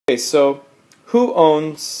Okay, so who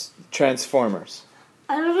owns Transformers?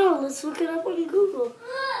 I don't know. Let's look it up on Google.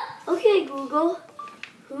 Okay, Google.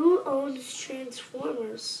 Who owns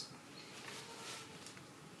Transformers?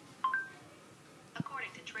 According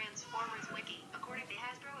to Transformers Wiki, according to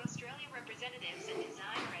Hasbro Australia representatives and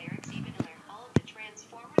designer Eric Miller, all of the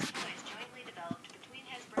Transformers toys jointly developed between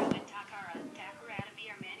Hasbro and Takara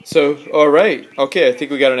are manufactured. So, alright. Okay, I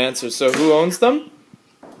think we got an answer. So who owns them?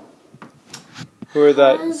 Who are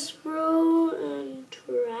that? Hasbro and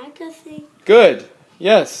Tarak, I think. Good.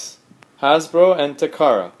 Yes. Hasbro and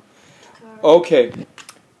Takara. Okay.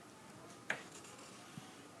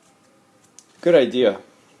 Good idea.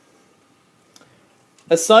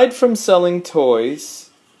 Aside from selling toys,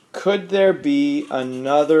 could there be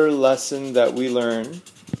another lesson that we learn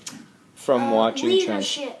from watching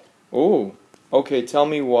leadership. Oh, okay. Tell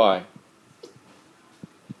me why.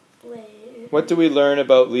 Wait. What do we learn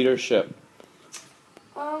about leadership?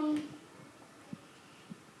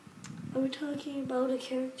 Are we talking about a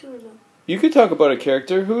character or no? You could talk about a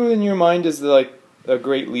character. Who in your mind is like a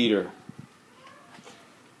great leader?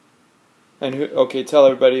 And who? Okay, tell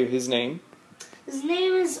everybody his name. His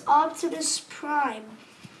name is Optimus Prime.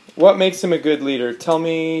 What makes him a good leader? Tell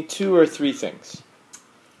me 2 or 3 things.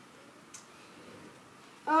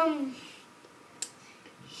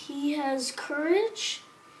 He has courage,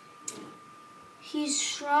 he's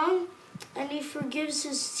strong, and he forgives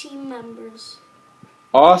his team members.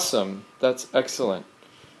 Awesome. That's excellent.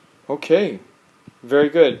 Okay. Very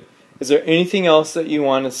good. Is there anything else that you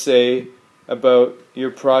want to say about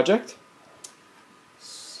your project?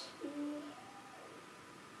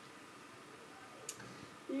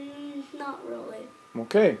 Not really.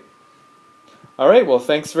 Okay. All right. Well,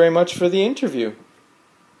 thanks very much for the interview.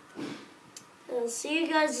 I'll see you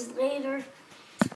guys later.